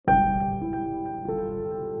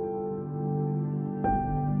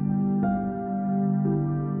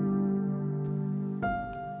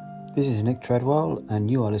This is Nick Treadwell, and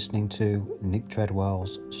you are listening to Nick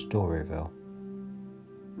Treadwell's Storyville.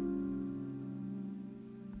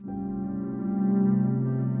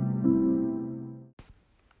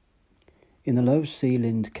 In the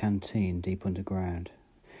low-ceilinged canteen deep underground,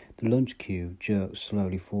 the lunch queue jerked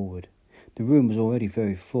slowly forward. The room was already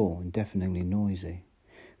very full and deafeningly noisy.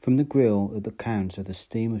 From the grill at the counter, the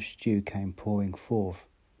steam of stew came pouring forth,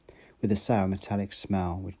 with a sour metallic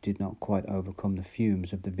smell which did not quite overcome the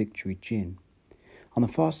fumes of the Victory gin. On the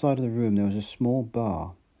far side of the room there was a small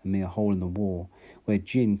bar, a mere hole in the wall, where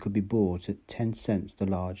gin could be bought at 10 cents the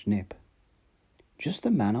large nip. "Just the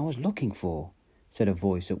man I was looking for," said a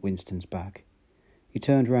voice at Winston's back. He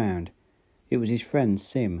turned round. It was his friend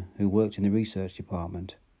Sim, who worked in the research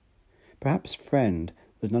department. Perhaps friend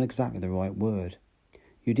was not exactly the right word.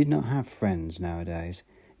 You did not have friends nowadays.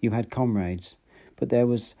 You had comrades, but there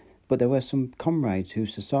were some comrades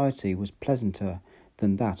whose society was pleasanter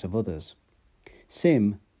than that of others.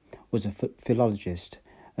 Sim was a philologist,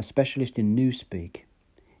 a specialist in newspeak.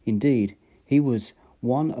 Indeed, he was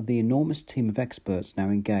one of the enormous team of experts now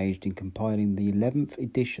engaged in compiling the 11th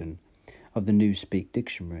edition of the Newspeak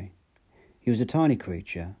Dictionary. He was a tiny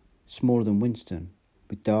creature, smaller than Winston,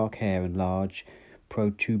 with dark hair and large,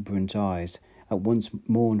 protuberant eyes, at once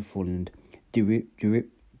mournful and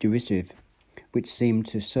derisive, which seemed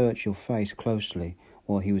to search your face closely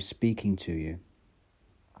while he was speaking to you.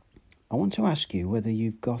 "I want to ask you whether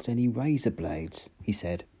you've got any razor blades," he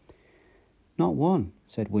said. "Not one,"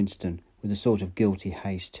 said Winston, with a sort of guilty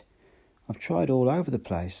haste. "I've tried all over the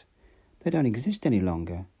place. They don't exist any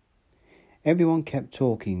longer. Everyone kept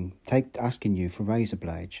asking you for razor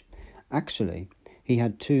blades. Actually, he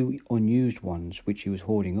had 2 unused ones which he was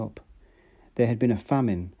hoarding up. There had been a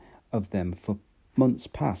famine of them for months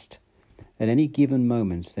past. At any given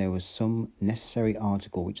moment there was some necessary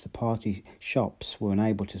article which the party shops were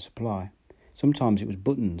unable to supply. Sometimes it was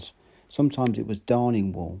buttons, sometimes it was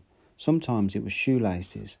darning wool, sometimes it was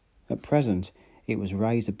shoelaces. At present it was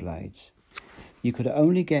razor blades. You could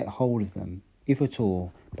only get hold of them, if at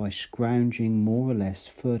all, by scrounging more or less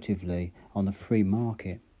furtively on the free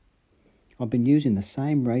market. I've been using the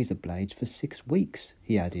same razor blades for 6 weeks,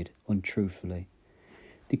 he added untruthfully.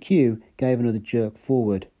 The queue gave another jerk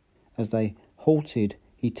forward. As they halted,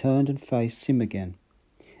 he turned and faced Sim again.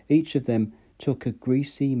 Each of them took a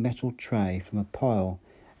greasy metal tray from a pile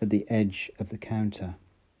at the edge of the counter.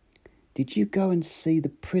 "Did you go and see the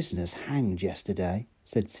prisoners hanged yesterday?"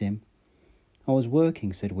 said Sim. "I was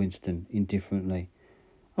working," said Winston indifferently.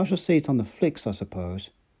 "I shall see it on the flicks, I suppose."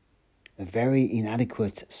 "A very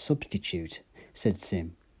inadequate substitute," said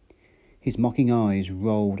Sim. His mocking eyes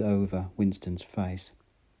rolled over Winston's face.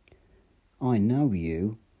 "I know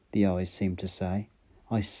you," the eyes seemed to say.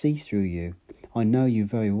 "I see through you. I know you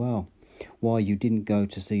very well. Why you didn't go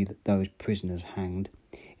to see those prisoners hanged."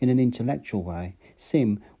 In an intellectual way,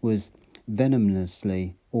 Sim was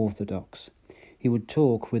venomously orthodox. He would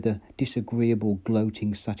talk with a disagreeable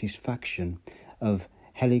gloating satisfaction of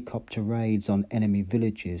helicopter raids on enemy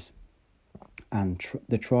villages, and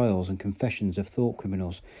the trials and confessions of thought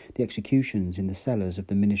criminals, the executions in the cellars of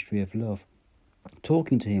the Ministry of Love.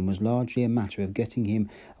 Talking to him was largely a matter of getting him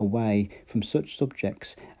away from such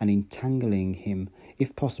subjects and entangling him,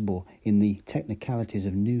 if possible, in the technicalities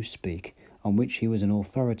of newspeak, on which he was an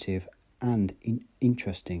authoritative and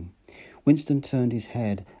interesting. Winston turned his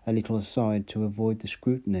head a little aside to avoid the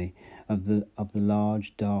scrutiny of the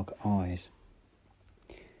large dark eyes.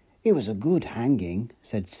 "It was a good hanging,"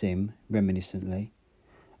 said Sim reminiscently.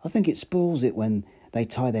 "I think it spoils it when they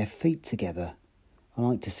tie their feet together. I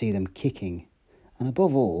like to see them kicking. And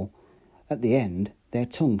above all, at the end, their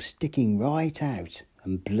tongues sticking right out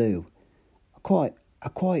and blue. A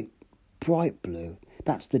quite bright blue.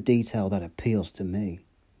 That's the detail that appeals to me."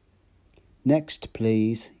 "Next,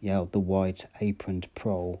 please," yelled the white-aproned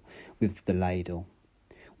prole with the ladle.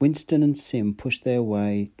 Winston and Sim pushed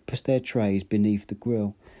their trays beneath the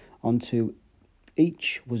grill. Onto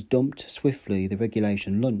each was dumped swiftly the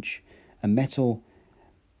regulation lunch, a metal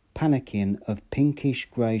pannikin of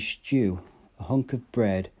pinkish-grey stew, a hunk of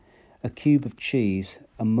bread, a cube of cheese,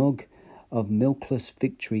 a mug of milkless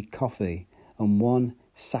Victory coffee, and 1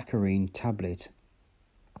 saccharine tablet.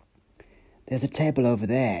 "There's a table over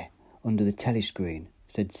there, under the telescreen,"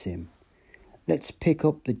 said Sim. "Let's pick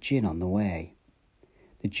up the gin on the way."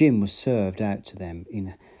 The gin was served out to them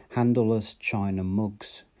in handleless china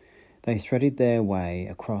mugs. They threaded their way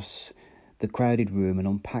across the crowded room and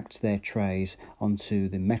unpacked their trays onto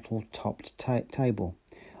the metal-topped table,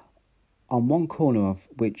 on one corner of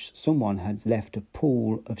which someone had left a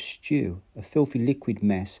pool of stew, a filthy liquid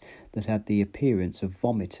mess that had the appearance of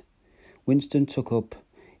vomit. Winston took up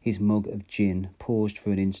his mug of gin, paused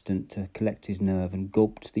for an instant to collect his nerve, and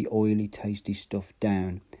gulped the oily, tasty stuff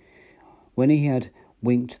down. When he had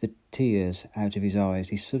winked the tears out of his eyes,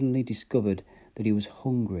 he suddenly discovered that he was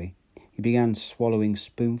hungry. He began swallowing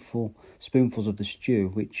spoonfuls of the stew,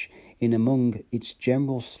 which, in among its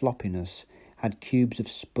general sloppiness, had cubes of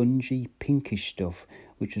spongy, pinkish stuff,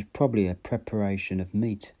 which was probably a preparation of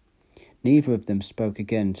meat. Neither of them spoke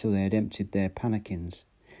again till they had emptied their pannikins.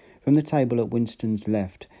 From the table at Winston's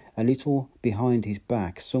left, a little behind his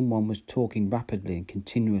back, someone was talking rapidly and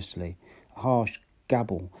continuously, a harsh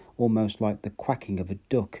gabble, almost like the quacking of a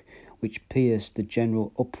duck, which pierced the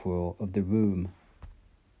general uproar of the room.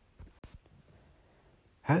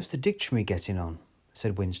 "How's the dictionary getting on?"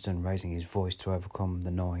 said Winston, raising his voice to overcome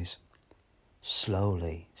the noise.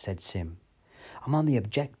 "Slowly," said Sim. "I'm on the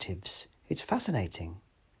objectives. It's fascinating."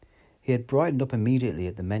 He had brightened up immediately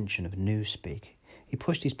at the mention of newspeak. He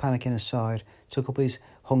pushed his pannikin aside, took up his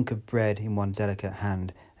hunk of bread in one delicate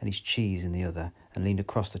hand and his cheese in the other, and leaned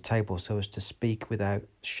across the table so as to speak without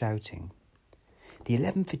shouting. "The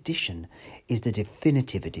 11th edition is the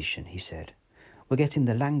definitive edition," he said. "We're getting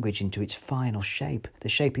the language into its final shape, the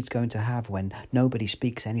shape it's going to have when nobody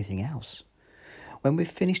speaks anything else. When we've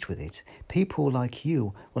finished with it, people like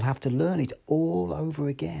you will have to learn it all over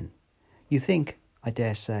again. You think, I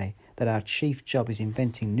dare say, that our chief job is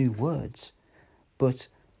inventing new words, but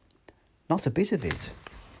not a bit of it.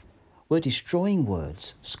 We're destroying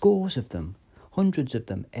words, scores of them, hundreds of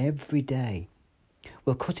them every day.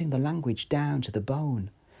 We're cutting the language down to the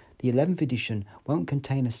bone. The 11th edition won't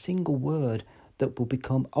contain a single word that will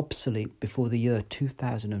become obsolete before the year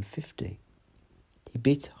 2050. He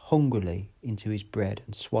bit hungrily into his bread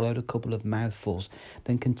and swallowed a couple of mouthfuls,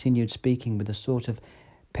 then continued speaking with a sort of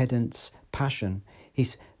pedant's passion.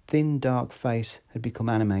 His thin, dark face had become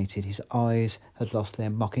animated. His eyes had lost their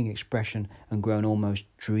mocking expression and grown almost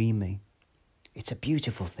dreamy. "It's a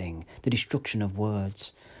beautiful thing, the destruction of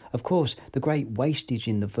words. Of course, the great wastage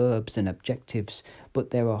in the verbs and adjectives,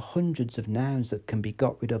 but there are hundreds of nouns that can be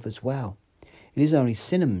got rid of as well. It is only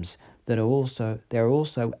synonyms that are also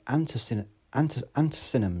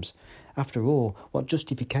antonyms. After all, what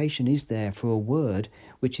justification is there for a word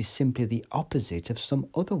which is simply the opposite of some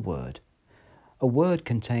other word? A word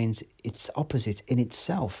contains its opposite in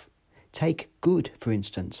itself. Take good, for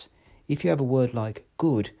instance. If you have a word like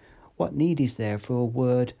good, what need is there for a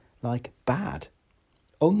word like bad?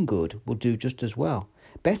 Ungood will do just as well.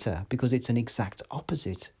 Better, because it's an exact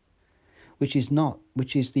opposite, which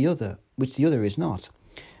the other is not.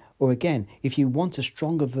 Or again, if you want a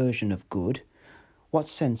stronger version of good, what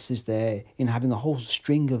sense is there in having a whole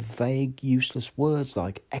string of vague, useless words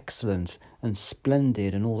like excellent and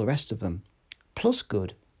splendid and all the rest of them? Plus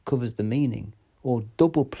good covers the meaning, or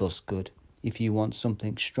double plus good if you want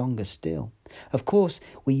something stronger still. Of course,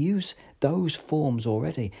 we use those forms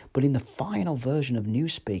already, but in the final version of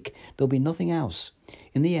Newspeak, there'll be nothing else.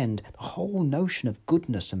 In the end, the whole notion of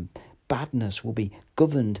goodness and badness will be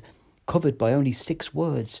covered by only 6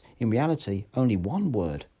 words, in reality, only 1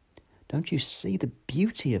 word. Don't you see the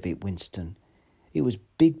beauty of it, Winston? It was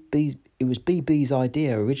BB's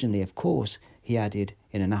idea originally, of course, he added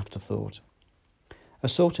in an afterthought. A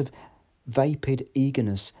sort of vapid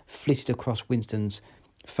eagerness flitted across Winston's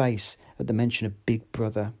face at the mention of Big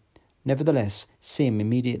Brother. Nevertheless, Sim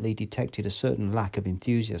immediately detected a certain lack of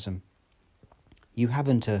enthusiasm. "You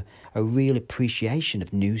haven't a real appreciation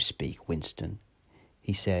of Newspeak, Winston,"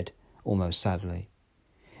 he said, almost sadly.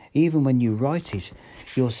 "Even when you write it,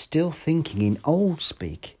 you're still thinking in old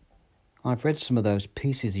speak. I've read some of those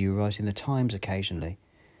pieces you write in the Times occasionally.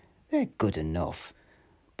 They're good enough,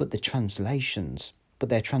 but they're translations.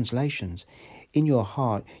 In your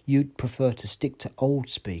heart, you'd prefer to stick to old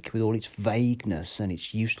speak with all its vagueness and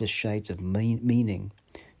its useless shades of meaning.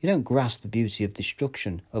 You don't grasp the beauty of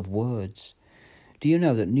destruction of words. Do you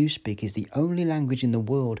know that Newspeak is the only language in the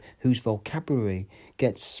world whose vocabulary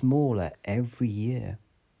gets smaller every year?"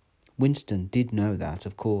 Winston did know that,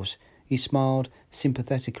 of course. He smiled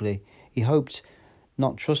sympathetically. He hoped,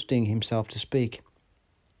 not trusting himself to speak.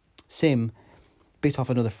 Sim bit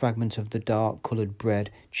off another fragment of the dark-coloured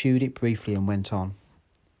bread, chewed it briefly and went on.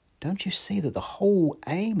 "Don't you see that the whole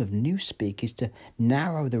aim of Newspeak is to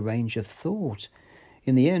narrow the range of thought?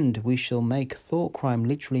 In the end, we shall make thought crime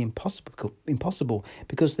literally impossible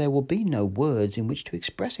because there will be no words in which to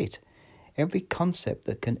express it. Every concept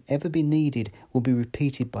that can ever be needed will be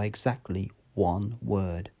repeated by exactly 1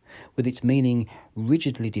 word, with its meaning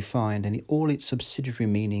rigidly defined and all its subsidiary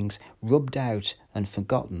meanings rubbed out and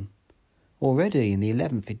forgotten. Already in the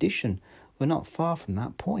 11th edition, we're not far from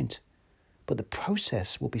that point. But the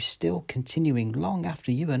process will be still continuing long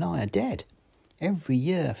after you and I are dead. Every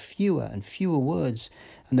year, fewer and fewer words,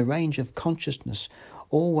 and the range of consciousness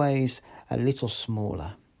always a little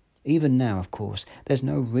smaller. Even now, of course, there's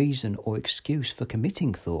no reason or excuse for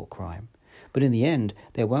committing thought crime. But in the end,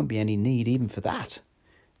 there won't be any need even for that.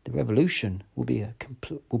 The revolution will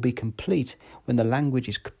be complete when the language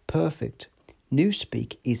is perfect.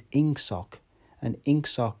 Newspeak is Ingsoc, and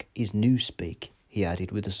Ingsoc is Newspeak, he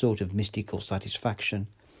added with a sort of mystical satisfaction.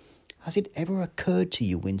 Has it ever occurred to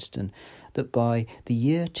you, Winston, that by the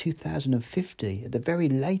year 2050, at the very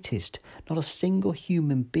latest, not a single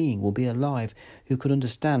human being will be alive who could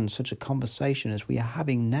understand such a conversation as we are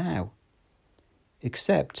having now?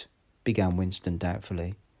 Except, began Winston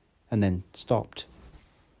doubtfully, and then stopped.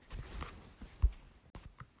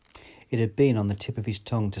 It had been on the tip of his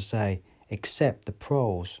tongue to say, except the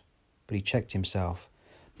proles, but he checked himself,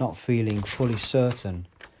 not feeling fully certain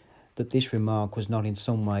that this remark was not in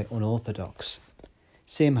some way unorthodox.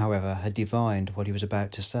 Sim, however, had divined what he was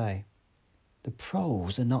about to say. The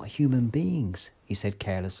proles are not human beings, he said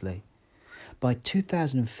carelessly. By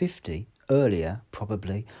 2050, earlier,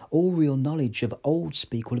 probably, all real knowledge of old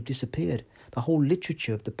speak will have disappeared. The whole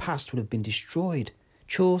literature of the past will have been destroyed.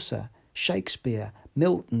 Chaucer, Shakespeare,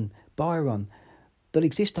 Milton, Byron, they'll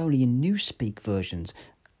exist only in Newspeak versions,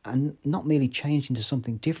 and not merely changed into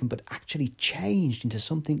something different, but actually changed into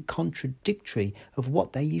something contradictory of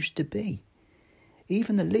what they used to be.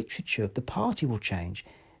 Even the literature of the party will change.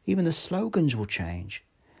 Even the slogans will change.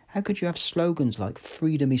 How could you have slogans like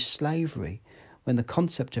freedom is slavery when the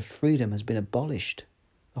concept of freedom has been abolished?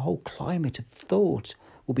 The whole climate of thought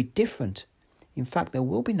will be different. In fact, there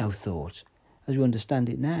will be no thought, as we understand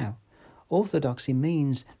it now. Orthodoxy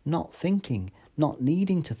means not thinking, not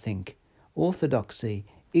needing to think. Orthodoxy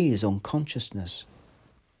is unconsciousness.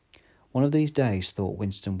 One of these days, thought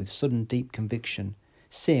Winston with sudden deep conviction,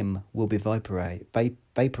 Sim will be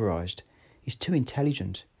vaporized. He's too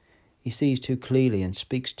intelligent. He sees too clearly and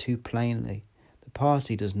speaks too plainly. The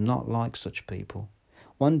party does not like such people.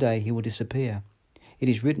 One day he will disappear. It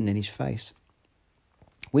is written in his face.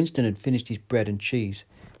 Winston had finished his bread and cheese.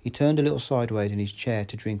 He turned a little sideways in his chair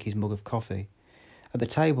to drink his mug of coffee. At the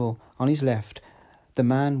table, on his left, the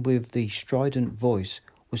man with the strident voice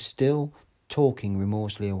was still talking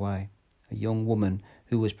remorselessly away. A young woman,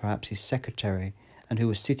 who was perhaps his secretary, and who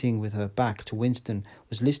was sitting with her back to Winston,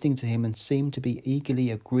 was listening to him and seemed to be eagerly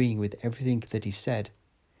agreeing with everything that he said.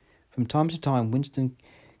 From time to time, Winston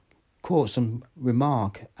caught some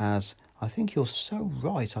remark as, "I think you're so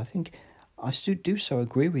right, I do so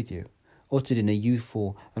agree with you," uttered in a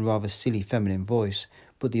youthful and rather silly feminine voice,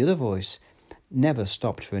 but the other voice never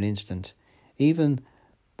stopped for an instant. Even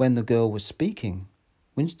when the girl was speaking,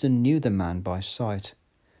 Winston knew the man by sight,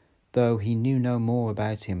 though he knew no more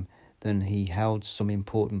about him than he held some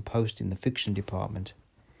important post in the fiction department.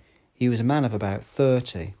 He was a man of about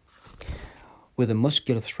 30, with a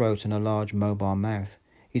muscular throat and a large mobile mouth.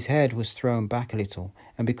 His head was thrown back a little,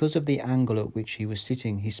 and because of the angle at which he was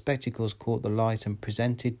sitting, his spectacles caught the light and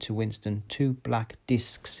presented to Winston two black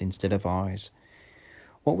discs instead of eyes.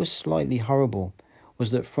 What was slightly horrible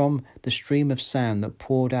was that from the stream of sound that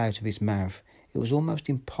poured out of his mouth, it was almost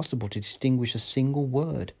impossible to distinguish a single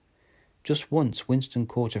word. Just once Winston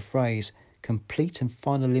caught a phrase, "complete and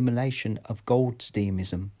final elimination of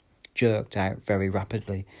Goldsteinism," jerked out very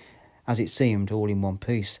rapidly, as it seemed all in one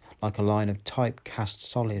piece, like a line of type cast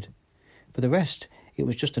solid. For the rest, it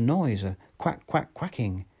was just a noise, a quack, quack,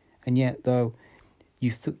 quacking, and yet, though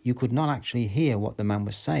you could not actually hear what the man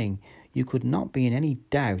was saying, you could not be in any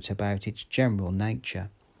doubt about its general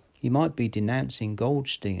nature. He might be denouncing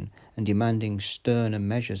Goldstein and demanding sterner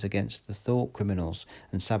measures against the thought criminals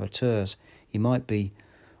and saboteurs. He might be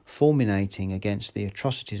fulminating against the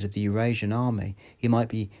atrocities of the Eurasian army. He might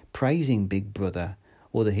be praising Big Brother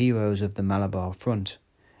or the heroes of the Malabar front.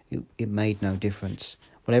 It made no difference.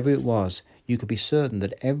 Whatever it was, you could be certain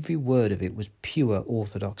that every word of it was pure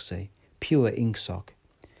orthodoxy, pure Ingsoc.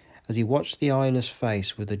 As he watched the eyeless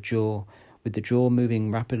face with the jaw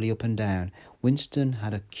moving rapidly up and down, Winston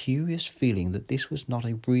had a curious feeling that this was not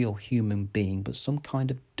a real human being, but some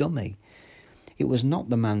kind of dummy. It was not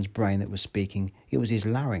the man's brain that was speaking, it was his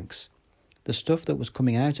larynx. The stuff that was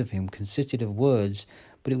coming out of him consisted of words,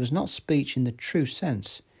 but it was not speech in the true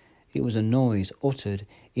sense. It was a noise uttered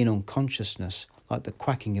in unconsciousness, like the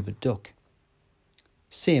quacking of a duck.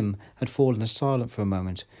 Sim had fallen silent for a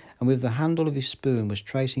moment, and with the handle of his spoon was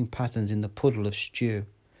tracing patterns in the puddle of stew.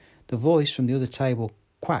 The voice from the other table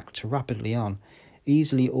quacked rapidly on,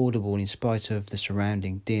 easily audible in spite of the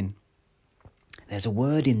surrounding din. "There's a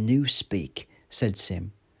word in Newspeak," said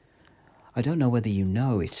Sim. "I don't know whether you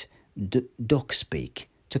know it. Duck speak,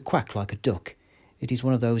 to quack like a duck. It is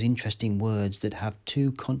one of those interesting words that have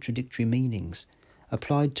two contradictory meanings.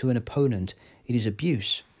 Applied to an opponent, it is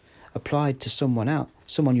abuse. Applied to someone else,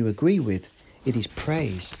 someone you agree with, it is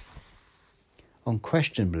praise.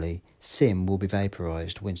 Unquestionably, Sim will be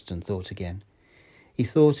vaporised, Winston thought again. He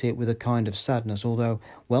thought it with a kind of sadness, although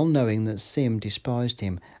well knowing that Sim despised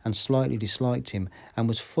him and slightly disliked him and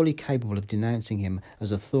was fully capable of denouncing him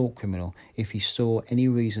as a thought criminal if he saw any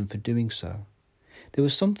reason for doing so. There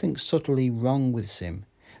was something subtly wrong with Sim.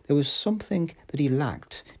 There was something that he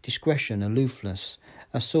lacked, discretion, aloofness,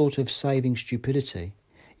 a sort of saving stupidity.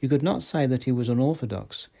 You could not say that he was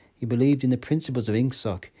unorthodox. He believed in the principles of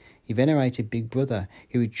Ingsoc. He venerated Big Brother.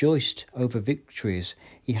 He rejoiced over victories.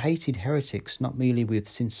 He hated heretics not merely with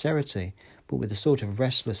sincerity, but with a sort of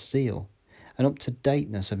restless zeal, an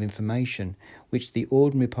up-to-dateness of information which the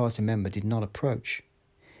ordinary party member did not approach.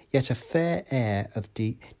 Yet a fair air of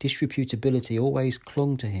disreputability always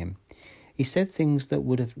clung to him. He said things that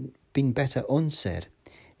would have been better unsaid.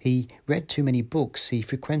 He read too many books. He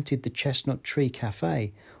frequented the Chestnut Tree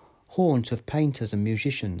Cafe, haunt of painters and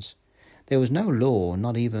musicians. There was no law,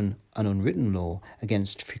 not even an unwritten law,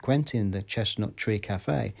 against frequenting the Chestnut Tree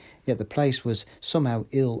Cafe, yet the place was somehow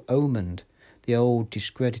ill-omened. The old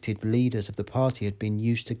discredited leaders of the party had been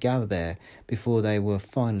used to gather there before they were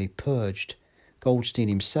finally purged. Goldstein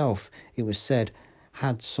himself, it was said,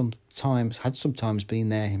 had sometimes been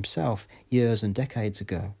there himself years and decades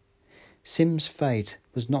ago. Sim's fate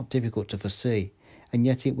was not difficult to foresee, and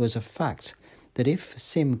yet it was a fact that if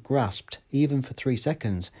Sim grasped, even for 3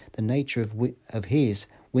 seconds, the nature of his,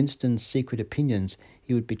 Winston's secret opinions,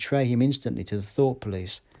 he would betray him instantly to the thought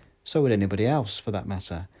police. So would anybody else, for that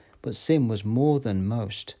matter. But Sim was more than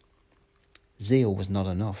most. Zeal was not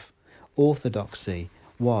enough. Orthodoxy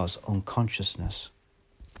was unconsciousness.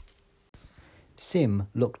 Sim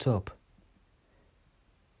looked up.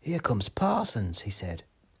 "Here comes Parsons," he said.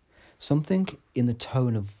 Something in the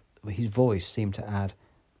tone of his voice seemed to add,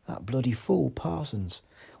 "That bloody fool Parsons."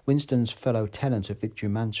 Winston's fellow tenant at Victory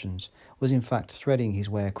Mansions was in fact threading his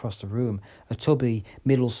way across the room, a tubby,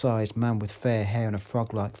 middle-sized man with fair hair and a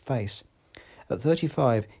frog-like face. At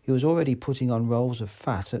 35, he was already putting on rolls of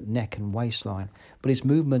fat at neck and waistline, but his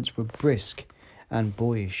movements were brisk and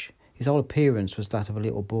boyish. His whole appearance was that of a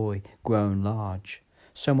little boy, grown large.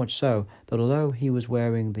 So much so that although he was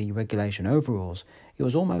wearing the regulation overalls, it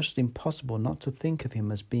was almost impossible not to think of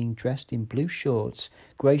him as being dressed in blue shorts,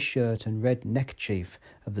 grey shirt and red neckerchief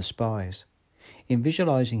of the spies. In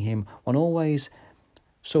visualising him, one always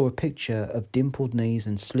saw a picture of dimpled knees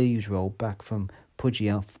and sleeves rolled back from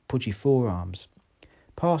pudgy forearms.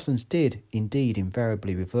 Parsons did, indeed,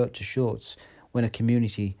 invariably revert to shorts when a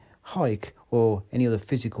community hike or any other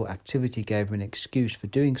physical activity gave him an excuse for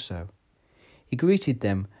doing so. He greeted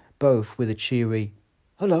them both with a cheery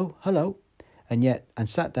 "Hello, hello," and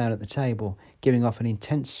sat down at the table, giving off an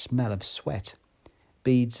intense smell of sweat.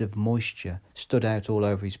 Beads of moisture stood out all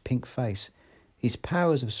over his pink face. His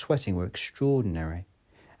powers of sweating were extraordinary.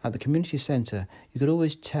 At the community centre, you could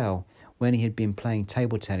always tell when he had been playing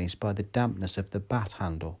table tennis by the dampness of the bat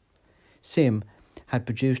handle. Sim had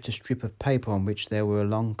produced a strip of paper on which there were a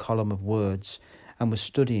long column of words and was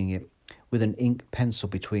studying it with an ink pencil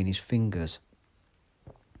between his fingers.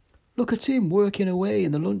 "Look at him working away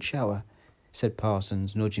in the lunch hour," said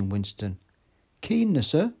Parsons, nudging Winston. "Keenness,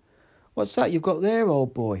 sir? What's that you've got there,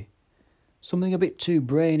 old boy? Something a bit too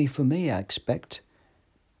brainy for me, I expect."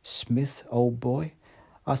 "Smith, old boy,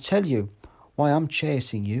 I'll tell you why I'm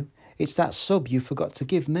chasing you. It's that sub you forgot to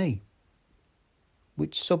give me."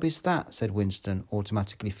 "Which sub is that?" said Winston,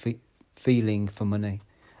 automatically feeling for money.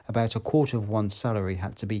 About a quarter of one's salary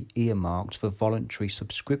had to be earmarked for voluntary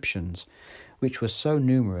subscriptions, which were so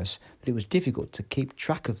numerous that it was difficult to keep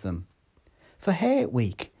track of them. "For Hate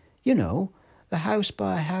Week, you know, the House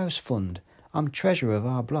by House Fund. I'm treasurer of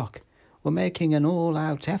our block. We're making an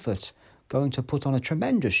all-out effort, going to put on a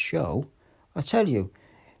tremendous show. I tell you,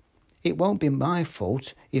 it won't be my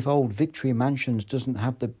fault if old Victory Mansions doesn't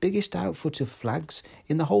have the biggest outfit of flags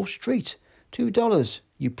in the whole street. $2,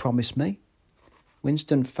 you promised me."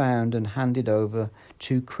 Winston found and handed over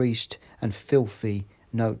 2 creased and filthy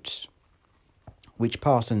notes, which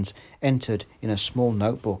Parsons entered in a small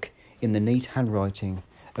notebook in the neat handwriting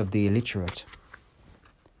of the illiterate.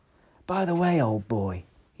 "By the way, old boy,"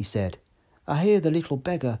 he said, "I hear that little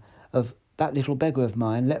beggar of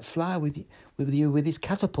mine let fly with you with his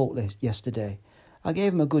catapult yesterday. I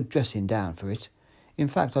gave him a good dressing down for it. In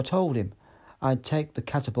fact, I told him I'd take the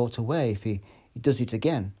catapult away if he does it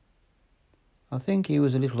again." "I think he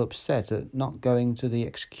was a little upset at not going to the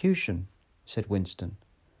execution," said Winston.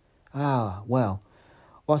 "Ah, well,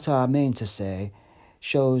 what I mean to say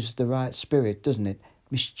shows the right spirit, doesn't it?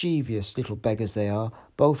 Mischievous little beggars they are,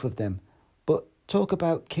 both of them. But talk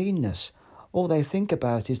about keenness. All they think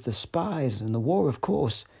about is the spies and the war, of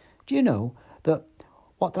course. Do you know that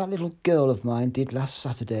what that little girl of mine did last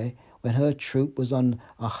Saturday when her troop was on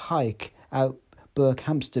a hike out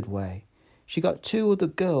Berkhamsted way? She got 2 other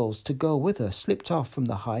girls to go with her, slipped off from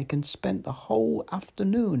the hike and spent the whole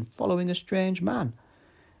afternoon following a strange man.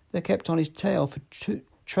 They kept on his trail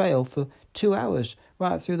for 2 hours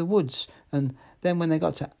right through the woods, and then when they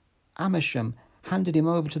got to Amersham, handed him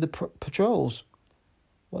over to the patrols.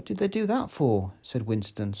 "What did they do that for?" said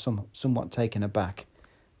Winston, somewhat taken aback.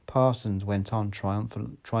 Parsons went on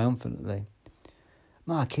triumphantly.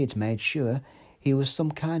 "My kids made sure he was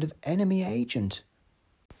some kind of enemy agent.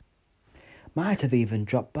 Might have even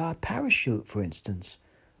dropped by parachute, for instance.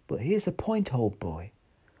 But here's the point, old boy.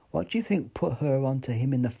 What do you think put her onto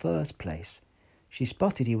him in the first place? She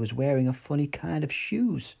spotted he was wearing a funny kind of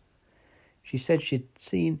shoes. She said she'd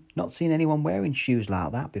not seen anyone wearing shoes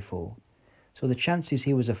like that before. So the chances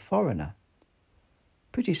he was a foreigner.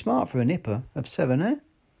 Pretty smart for a nipper of 7, eh?"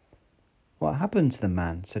 "What happened to the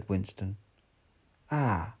man?" said Winston.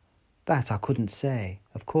 "Ah, that I couldn't say,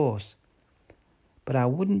 of course. But I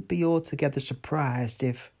wouldn't be altogether surprised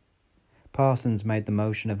if—" Parsons made the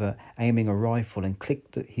motion of aiming a rifle and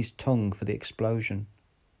clicked his tongue for the explosion.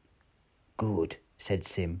 "Good," said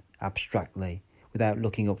Sim, abstractly, without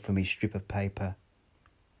looking up from his strip of paper.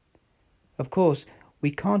 "Of course,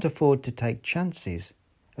 we can't afford to take chances,"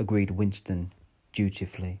 agreed Winston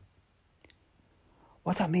dutifully.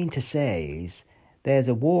 "What I mean to say is, there's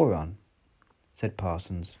a war on," said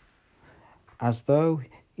Parsons. As though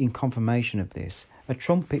in confirmation of this, a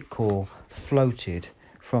trumpet call floated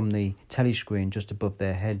from the telescreen just above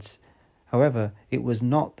their heads. However, it was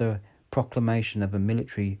not the proclamation of a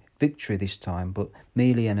military victory this time, but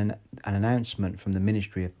merely an announcement from the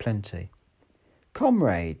Ministry of Plenty.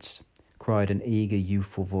 "Comrades," cried an eager,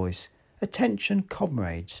 youthful voice. "Attention,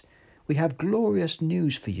 comrades. We have glorious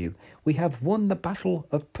news for you. We have won the battle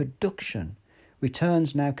of production.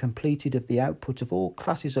 Returns now completed of the output of all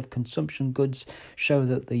classes of consumption goods show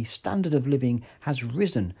that the standard of living has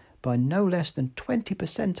risen by no less than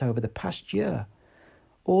 20% over the past year.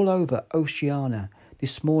 All over Oceania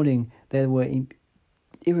this morning there were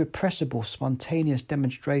irrepressible spontaneous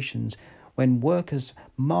demonstrations when workers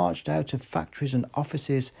marched out of factories and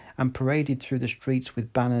offices and paraded through the streets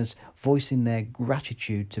with banners voicing their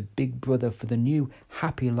gratitude to Big Brother for the new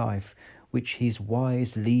happy life which his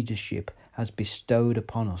wise leadership has bestowed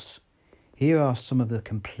upon us. Here are some of the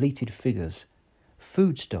completed figures.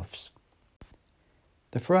 Foodstuffs."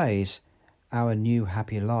 The phrase, "our new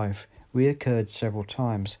happy life," reoccurred several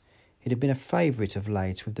times. It had been a favourite of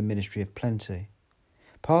late with the Ministry of Plenty.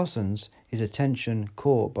 Parsons, his attention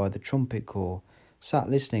caught by the trumpet call, sat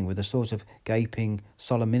listening with a sort of gaping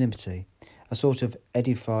solemnity, a sort of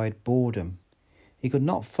edified boredom. He could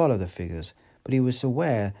not follow the figures, but he was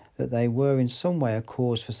aware that they were in some way a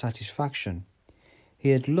cause for satisfaction. He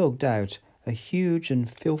had lugged out a huge and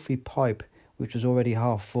filthy pipe which was already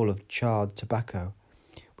half full of charred tobacco.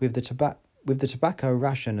 With the tobacco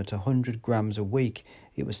ration at 100 grams a week,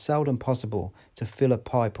 it was seldom possible to fill a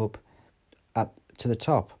pipe up to the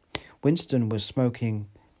top. Winston was smoking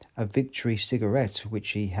a Victory cigarette which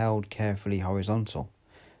he held carefully horizontal.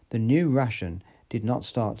 The new ration did not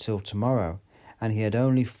start till tomorrow, and he had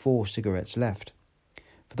only 4 cigarettes left.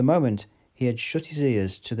 For the moment, he had shut his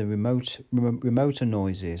ears to the remoter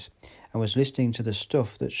noises and was listening to the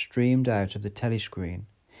stuff that streamed out of the telescreen.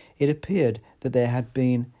 It appeared that there had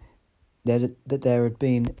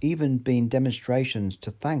even been demonstrations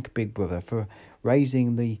to thank Big Brother for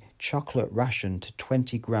raising the chocolate ration to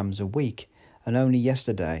 20 grams a week, and only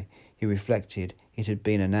yesterday, he reflected, it had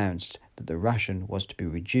been announced that the ration was to be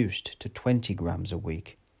reduced to 20 grams a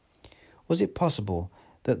week. Was it possible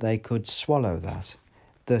that they could swallow that?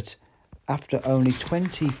 That after only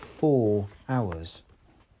 24 hours?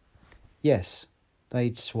 Yes,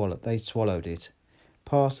 they'd swallowed it.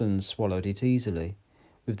 Parsons swallowed it easily,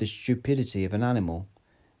 with the stupidity of an animal.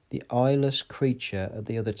 The eyeless creature at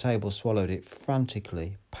the other table swallowed it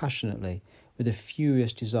frantically, passionately, with a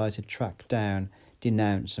furious desire to track down,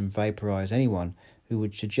 denounce and vaporise anyone who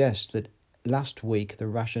would suggest that last week the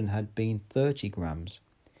ration had been 30 grams.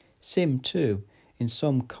 Sim, too, in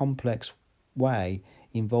some complex way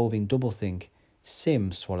involving doublethink,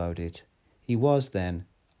 Sim swallowed it. He was, then,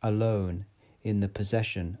 alone in the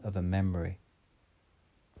possession of a memory.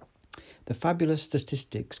 The fabulous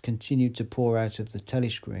statistics continued to pour out of the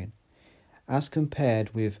telescreen. As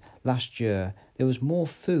compared with last year, there was more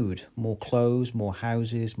food, more clothes, more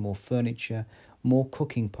houses, more furniture, more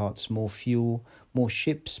cooking pots, more fuel, more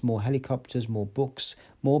ships, more helicopters, more books,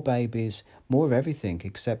 more babies, more of everything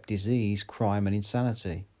except disease, crime and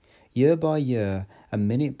insanity. Year by year, and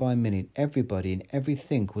minute by minute, everybody and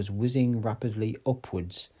everything was whizzing rapidly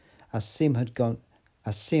upwards. As Sim had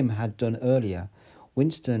done earlier,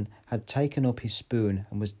 Winston had taken up his spoon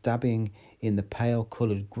and was dabbing in the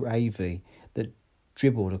pale-coloured gravy that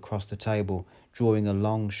dribbled across the table, drawing a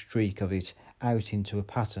long streak of it out into a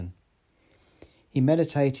pattern. He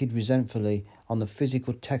meditated resentfully on the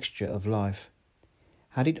physical texture of life.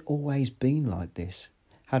 Had it always been like this?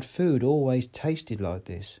 Had food always tasted like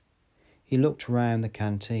this? He looked round the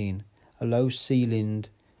canteen, a low-ceilinged,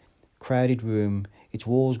 crowded room, its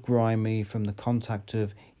walls grimy from the contact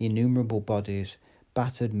of innumerable bodies,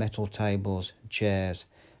 battered metal tables and chairs,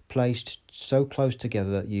 placed so close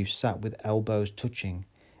together that you sat with elbows touching,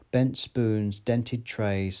 bent spoons, dented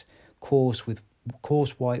trays, coarse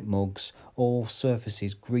white mugs, all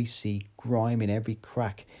surfaces greasy, grime in every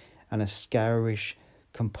crack, and a scourish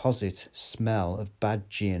composite smell of bad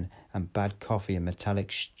gin and bad coffee and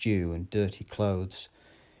metallic stew and dirty clothes.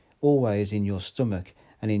 Always in your stomach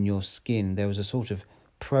and in your skin there was a sort of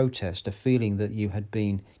protest, a feeling that you had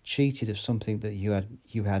been cheated of something that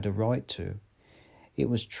you had a right to. It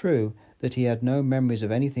was true that he had no memories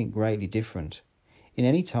of anything greatly different. In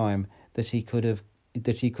any time that he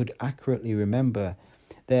could accurately remember,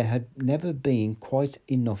 there had never been quite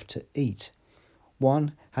enough to eat.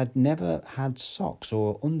 One had never had socks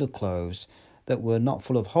or underclothes that were not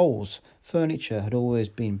full of holes. Furniture had always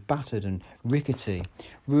been battered and rickety,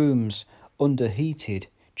 rooms underheated,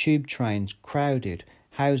 tube trains crowded,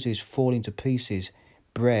 houses falling to pieces,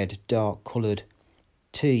 bread dark-coloured,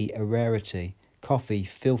 tea a rarity, coffee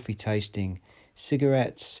filthy tasting,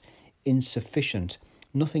 cigarettes insufficient,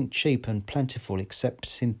 nothing cheap and plentiful except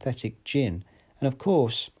synthetic gin. And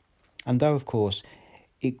though of course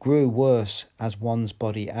it grew worse as one's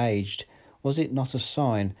body aged, was it not a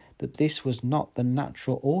sign that this was not the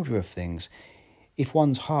natural order of things? If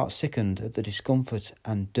one's heart sickened at the discomfort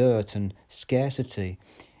and dirt and scarcity,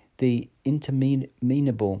 the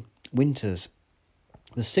interminable winters,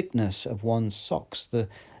 the sickness of one's socks, the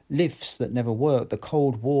lifts that never worked, the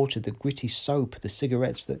cold water, the gritty soap, the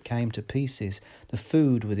cigarettes that came to pieces, the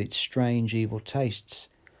food with its strange evil tastes,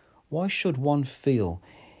 why should one feel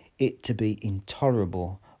it to be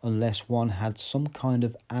intolerable unless one had some kind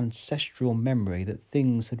of ancestral memory that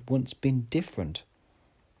things had once been different?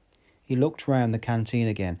 He looked round the canteen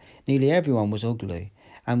again. Nearly everyone was ugly,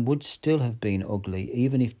 and would still have been ugly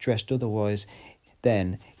even if dressed otherwise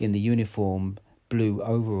than in the uniform blue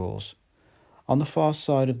overalls. On the far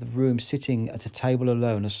side of the room, sitting at a table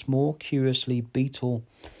alone, a small, curiously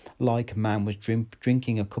beetle-like man was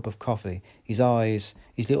drinking a cup of coffee. His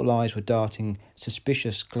little eyes were darting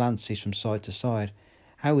suspicious glances from side to side.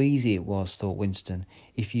 How easy it was, thought Winston,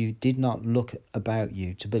 if you did not look about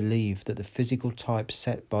you, to believe that the physical type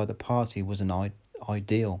set by the party was an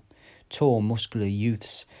ideal. Tall, muscular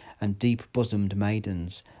youths and deep-bosomed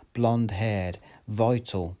maidens, blonde-haired,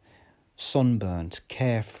 vital, sunburnt,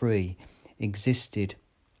 carefree, existed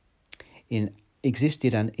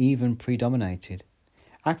and even predominated.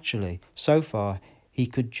 Actually, so far he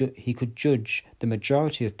could judge the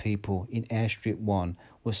majority of people in Airstrip 1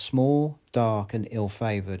 were small, dark and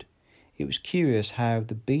ill-favoured. It was curious how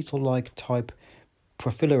the beetle-like type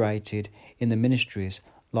proliferated in the ministries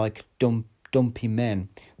like dumpy men,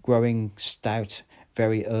 growing stout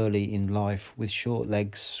very early in life, with short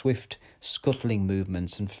legs, swift scuttling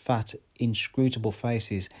movements and fat, inscrutable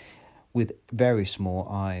faces with very small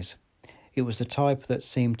eyes. It was the type that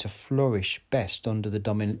seemed to flourish best under the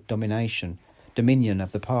dominion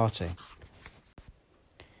of the party.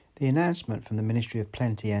 The announcement from the Ministry of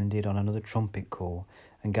Plenty ended on another trumpet call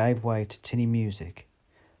and gave way to tinny music.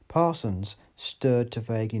 Parsons, stirred to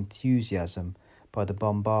vague enthusiasm by the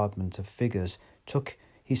bombardment of figures, took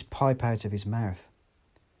his pipe out of his mouth.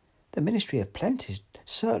 "The Ministry of Plenty's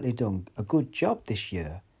certainly done a good job this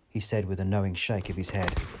year," he said with a knowing shake of his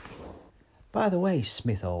head. "By the way,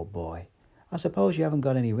 Smith, old boy, I suppose you haven't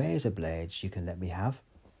got any razor blades you can let me have?"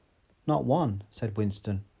 "Not one," said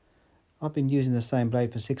Winston. "I've been using the same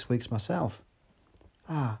blade for 6 weeks myself."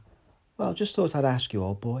 "Ah, well, just thought I'd ask you,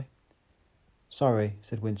 old boy." "Sorry,"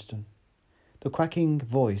 said Winston. The quacking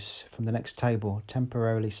voice from the next table,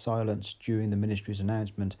 temporarily silenced during the ministry's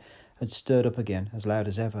announcement, had stirred up again as loud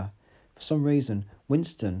as ever. For some reason,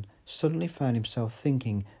 Winston suddenly found himself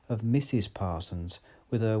thinking of Mrs. Parsons,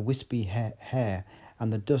 with her wispy hair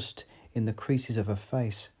and the dust in the creases of her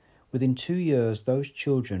face, Within 2 years, those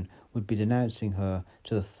children would be denouncing her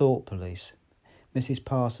to the thought police. Mrs.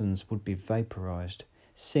 Parsons would be vaporised.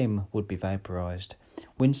 Sim would be vaporised.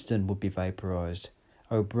 Winston would be vaporised.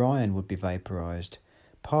 O'Brien would be vaporised.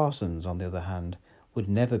 Parsons, on the other hand, would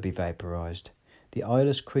never be vaporised. The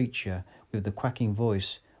eyeless creature with the quacking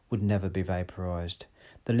voice would never be vaporised.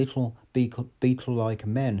 The little beetle-like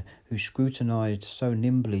men who scrutinised so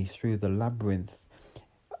nimbly through the labyrinth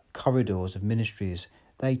corridors of ministries,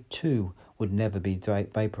 they too would never be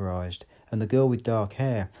vaporised. And the girl with dark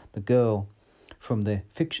hair, the girl from the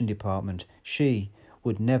fiction department, she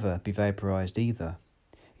would never be vaporised either.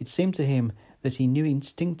 It seemed to him that he knew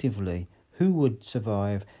instinctively who would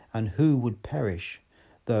survive and who would perish,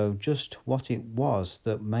 though just what it was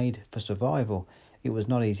that made for survival it was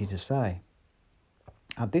not easy to say.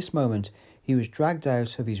 At this moment he was dragged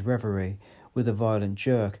out of his reverie with a violent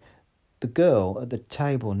jerk. The girl at the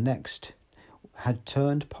table next had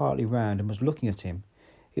turned partly round and was looking at him.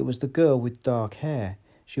 It was the girl with dark hair.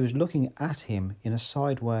 She was looking at him in a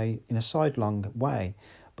sidelong way,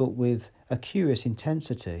 but with a curious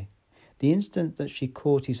intensity. The instant that she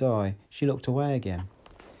caught his eye, she looked away again.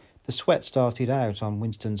 The sweat started out on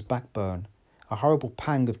Winston's backbone. A horrible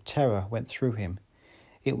pang of terror went through him.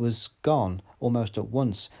 It was gone almost at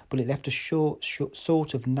once, but it left a short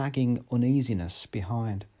sort of nagging uneasiness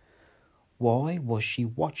behind. Why was she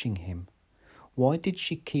watching him? Why did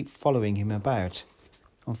she keep following him about?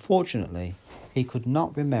 Unfortunately, he could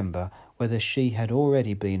not remember whether she had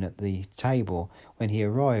already been at the table when he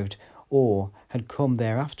arrived or had come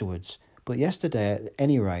there afterwards. But yesterday, at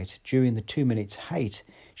any rate, during the 2 minutes' hate,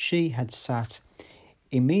 she had sat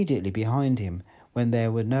immediately behind him when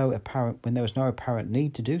there was no apparent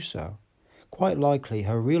need to do so. Quite likely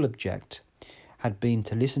her real object had been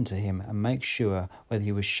to listen to him and make sure whether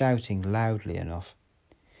he was shouting loudly enough.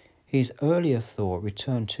 His earlier thought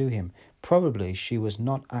returned to him. Probably she was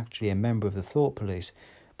not actually a member of the thought police,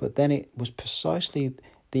 but then it was precisely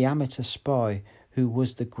the amateur spy who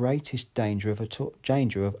was the greatest danger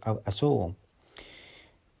at all.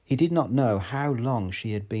 He did not know how long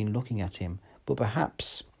she had been looking at him, but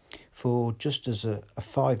perhaps for just as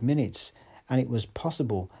 5 minutes, and it was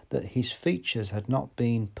possible that his features had not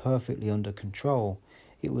been perfectly under control.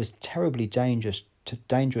 It was terribly dangerous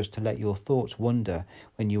to let your thoughts wander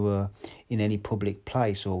when you were in any public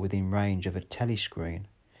place or within range of a telescreen.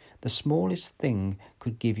 The smallest thing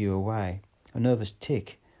could give you away: a nervous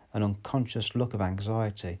tic, an unconscious look of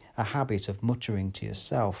anxiety, a habit of muttering to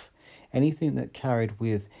yourself, anything that carried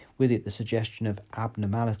with it the suggestion of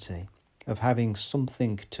abnormality, of having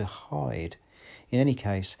something to hide. In any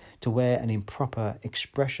case, to wear an improper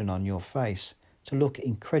expression on your face, to look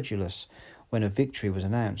incredulous when a victory was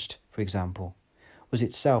announced, for example, was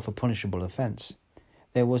itself a punishable offence.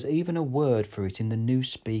 There was even a word for it in the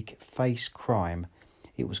Newspeak face crime,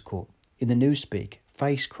 it was called. In the Newspeak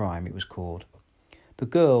face crime, it was called. The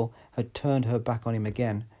girl had turned her back on him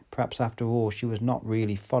again. Perhaps after all she was not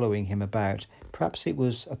really following him about. Perhaps it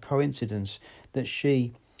was a coincidence that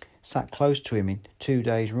she sat close to him in 2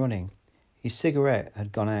 days running. His cigarette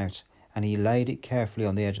had gone out, and he laid it carefully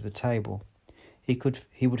on the edge of the table.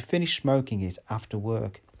 He would finish smoking it after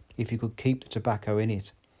work, if he could keep the tobacco in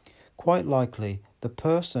it. Quite likely the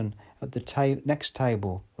person at the next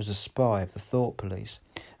table was a spy of the thought police,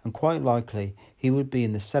 and quite likely he would be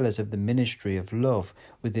in the cellars of the Ministry of Love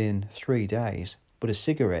within 3 days. But a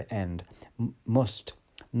cigarette end must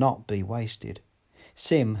not be wasted.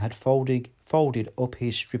 Sim had folded up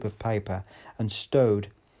his strip of paper and stowed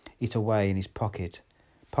it away in his pocket.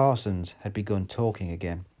 Parsons had begun talking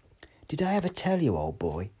again. "Did I ever tell you, old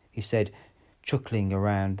boy," he said, chuckling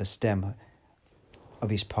around the stem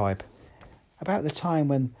of his pipe, "about the time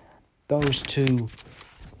when those two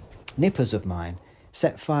nippers of mine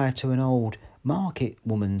set fire to an old market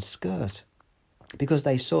woman's skirt because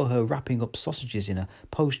they saw her wrapping up sausages in a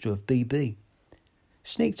poster of BB?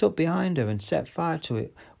 Sneaked up behind her and set fire to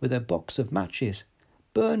it with a box of matches.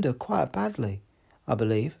 Burned her quite badly, I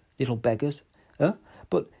believe, little beggars.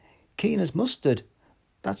 But keen as mustard.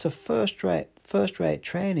 That's a first-rate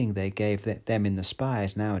training they gave them in the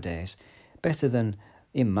spies nowadays. Better than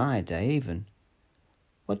in my day, even.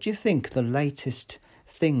 What do you think the latest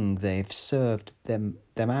thing they've served them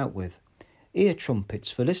out with? Ear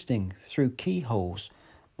trumpets for listening through keyholes.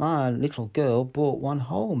 My little girl brought one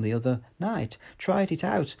home the other night, tried it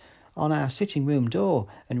out on our sitting room door,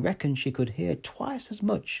 and reckoned she could hear twice as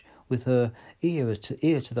much with her ear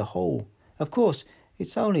to the hole. Of course,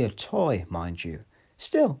 it's only a toy, mind you.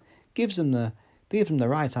 Still, gives them the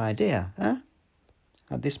right idea, eh?"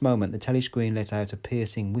 At this moment, the telescreen let out a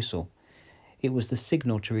piercing whistle. It was the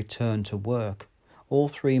signal to return to work. All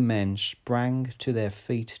three men sprang to their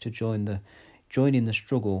feet to join in the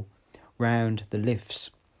struggle round the lifts,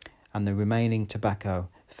 and the remaining tobacco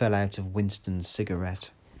fell out of Winston's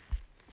cigarette.